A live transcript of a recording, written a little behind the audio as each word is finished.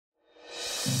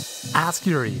Ask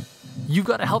Yuri. You've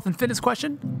got a health and fitness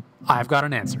question? I've got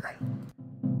an answer.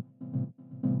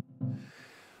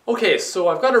 Okay, so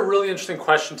I've got a really interesting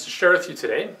question to share with you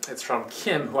today. It's from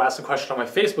Kim, who asked a question on my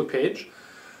Facebook page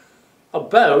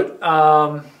about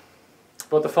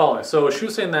the following. So she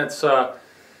was saying that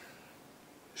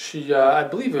I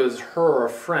believe it was her or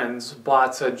friends,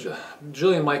 bought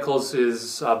Jillian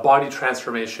Michaels' body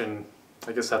transformation.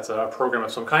 I guess that's a program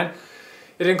of some kind.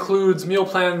 It includes meal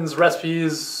plans,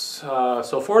 recipes,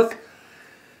 so forth.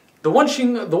 The one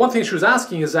thing she was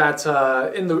asking is that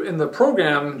in the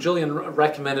program, Jillian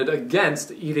recommended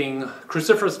against eating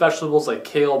cruciferous vegetables like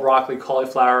kale, broccoli,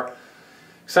 cauliflower,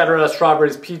 etc.,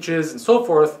 strawberries, peaches, and so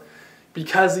forth,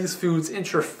 because these foods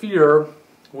interfere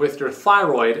with your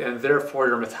thyroid and therefore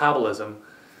your metabolism.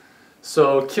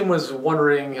 So Kim was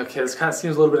wondering, okay, this kind of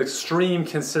seems a little bit extreme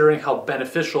considering how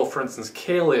beneficial, for instance,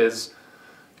 kale is.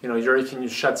 You know, Yuri, can you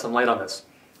shed some light on this?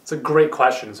 It's a great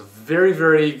question. It's a very,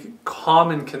 very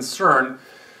common concern,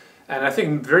 and I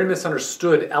think very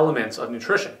misunderstood elements of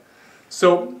nutrition.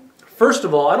 So, first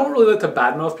of all, I don't really like to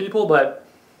badmouth people, but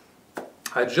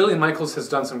Jillian Michaels has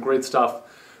done some great stuff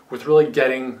with really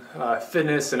getting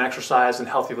fitness and exercise and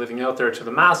healthy living out there to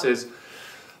the masses.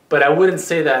 But I wouldn't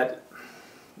say that,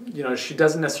 you know, she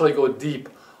doesn't necessarily go deep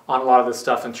on a lot of this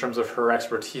stuff in terms of her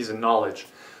expertise and knowledge.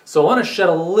 So I want to shed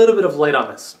a little bit of light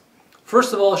on this.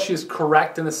 First of all, she's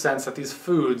correct in the sense that these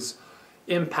foods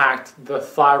impact the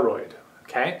thyroid,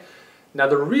 okay? Now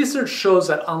the research shows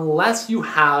that unless you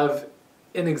have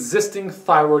an existing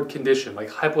thyroid condition like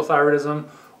hypothyroidism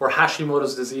or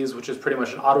Hashimoto's disease, which is pretty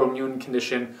much an autoimmune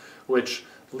condition which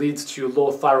leads to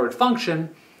low thyroid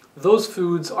function, those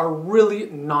foods are really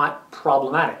not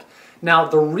problematic. Now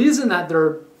the reason that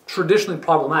they're traditionally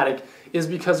problematic is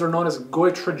because they're known as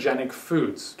goitrogenic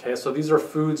foods, okay? So these are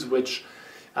foods which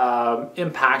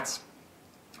impact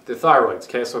the thyroid.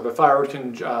 Okay, so the thyroid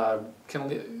can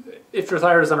if your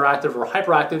thyroid is underactive or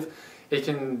hyperactive, it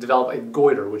can develop a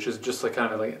goiter, which is just like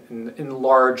kind of like an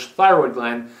enlarged thyroid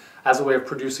gland as a way of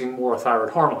producing more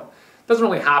thyroid hormone. It doesn't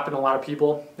really happen in a lot of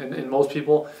people, in most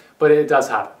people, but it does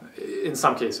happen in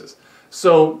some cases.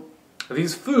 So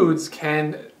these foods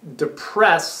can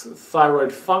depress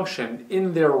thyroid function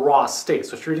in their raw state.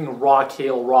 So if you're eating raw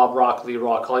kale, raw broccoli,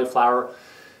 raw cauliflower,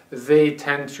 they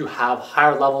tend to have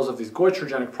higher levels of these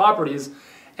goitrogenic properties,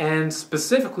 and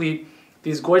specifically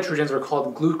these goitrogens are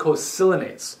called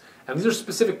glucosylanates. And these are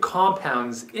specific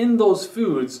compounds in those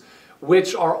foods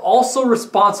which are also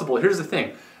responsible, here's the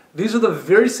thing, these are the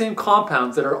very same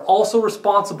compounds that are also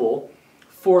responsible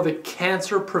for the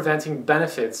cancer-preventing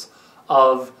benefits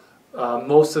of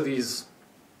most of these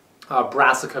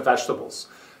brassica vegetables.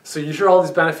 So you hear all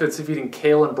these benefits of eating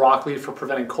kale and broccoli for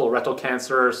preventing colorectal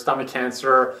cancer, stomach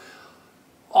cancer.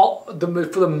 For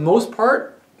the most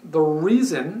part, the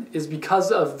reason is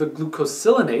because of the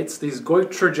glucosylanates, these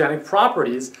goitrogenic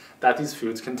properties that these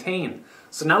foods contain.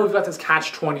 So now we've got this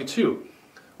catch-22.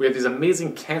 We have these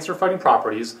amazing cancer-fighting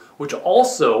properties, which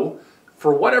also,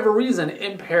 for whatever reason,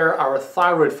 impair our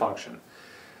thyroid function.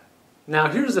 Now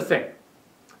here's the thing.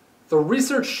 The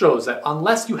research shows that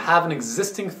unless you have an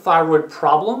existing thyroid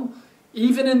problem,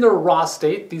 even in their raw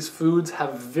state, these foods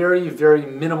have very, very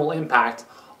minimal impact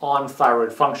on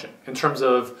thyroid function in terms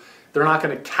of they're not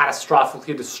going to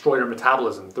catastrophically destroy your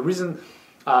metabolism. The reason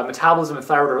metabolism and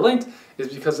thyroid are linked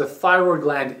is because the thyroid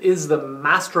gland is the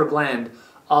master gland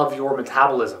of your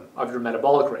metabolism, of your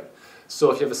metabolic rate.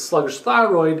 So if you have a sluggish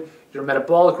thyroid, your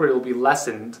metabolic rate will be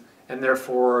lessened, and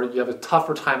therefore you have a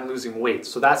tougher time losing weight.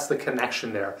 So that's the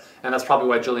connection there. And that's probably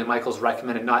why Jillian Michaels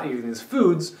recommended not eating these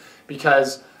foods,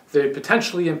 because they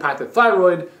potentially impact the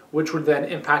thyroid, which would then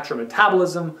impact your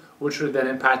metabolism, which would then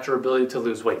impact your ability to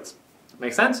lose weight.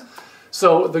 Make sense?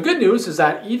 So the good news is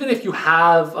that even if you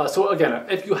have,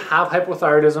 if you have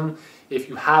hypothyroidism, if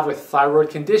you have a thyroid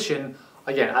condition,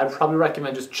 again, I'd probably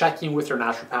recommend just checking with your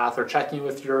naturopath or checking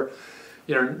with your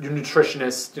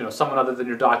nutritionist, someone other than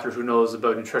your doctor who knows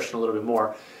about nutrition a little bit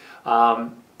more.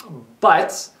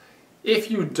 But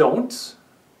if you don't,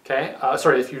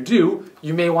 if you do,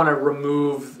 you may want to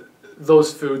remove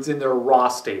those foods in their raw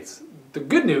states. The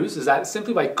good news is that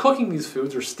simply by cooking these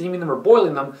foods or steaming them or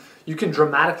boiling them, you can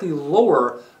dramatically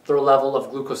lower their level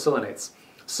of glucosylanates.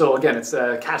 So again, it's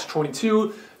a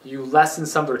catch-22. You lessen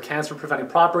some of their cancer-preventing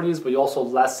properties, but you also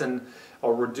lessen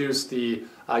or reduce the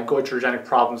goitrogenic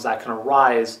problems that can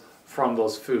arise from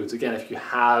those foods. Again, if you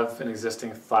have an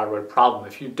existing thyroid problem.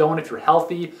 If you don't, if you're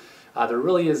healthy, there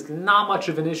really is not much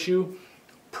of an issue.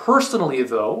 Personally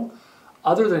though,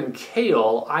 other than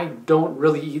kale, I don't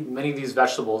really eat many of these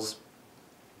vegetables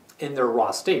in their raw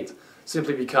state,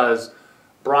 simply because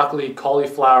broccoli,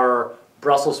 cauliflower,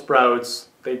 Brussels sprouts,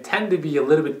 they tend to be a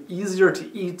little bit easier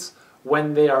to eat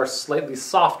when they are slightly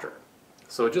softer.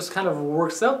 So it just kind of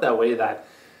works out that way that,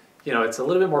 you know, it's a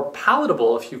little bit more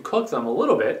palatable if you cook them a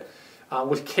little bit.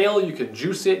 With kale, you can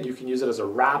juice it, you can use it as a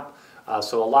wrap.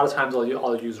 So a lot of times I'll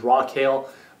use raw kale,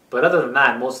 but other than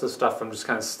that, most of the stuff I'm just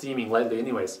kind of steaming lightly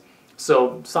anyways.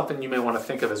 So something you may want to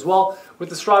think of as well. With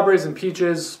the strawberries and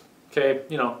peaches, okay,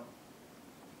 you know,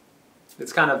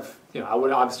 it's kind of, you know, I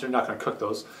would obviously not going to cook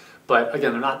those, but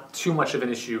again, they're not too much of an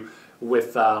issue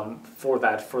with for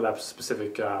that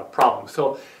specific problem.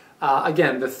 So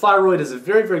again, the thyroid is a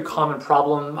very, very common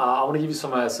problem. I want to give you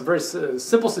some very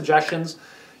simple suggestions.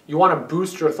 You want to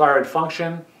boost your thyroid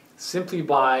function simply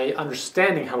by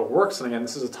understanding how it works. And again,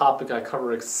 this is a topic I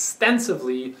cover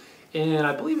extensively in,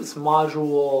 I believe it's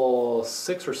module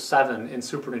 6 or 7 in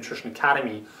Super Nutrition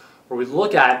Academy, where we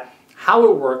look at how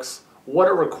it works, what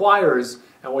it requires,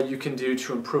 and what you can do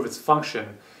to improve its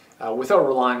function without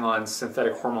relying on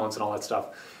synthetic hormones and all that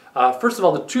stuff. First of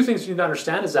all, the two things you need to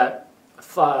understand is that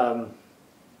thyroid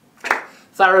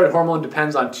hormone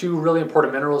depends on two really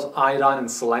important minerals, iodine and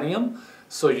selenium.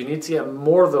 So you need to get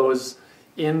more of those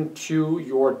into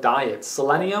your diet.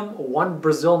 Selenium, 1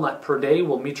 Brazil nut per day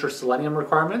will meet your selenium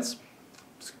requirements.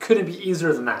 Couldn't be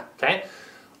easier than that, okay?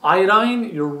 Iodine,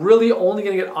 you're really only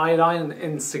going to get iodine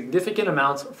in significant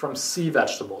amounts from sea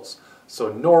vegetables.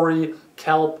 So nori,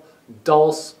 kelp,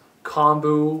 dulse,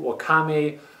 kombu,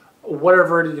 wakame,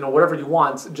 whatever you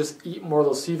want, just eat more of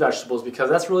those sea vegetables because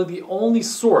that's really the only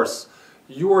source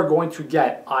you are going to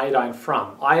get iodine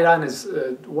from. Iodine is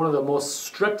one of the most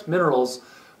stripped minerals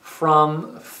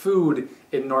from food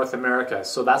in North America.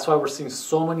 So that's why we're seeing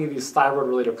so many of these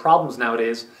thyroid-related problems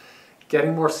nowadays.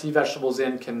 Getting more sea vegetables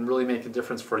in can really make a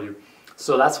difference for you.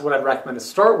 So that's what I'd recommend to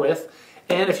start with.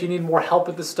 And if you need more help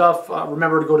with this stuff,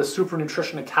 remember to go to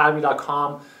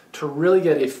supernutritionacademy.com to really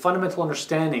get a fundamental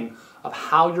understanding of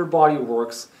how your body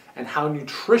works and how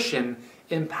nutrition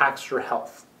impacts your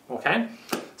health. Okay?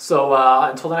 So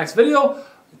until the next video,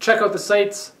 check out the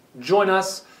sites, join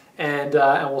us, and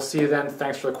we'll see you then.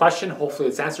 Thanks for the question. Hopefully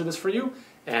it's answered this for you,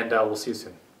 and we'll see you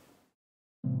soon.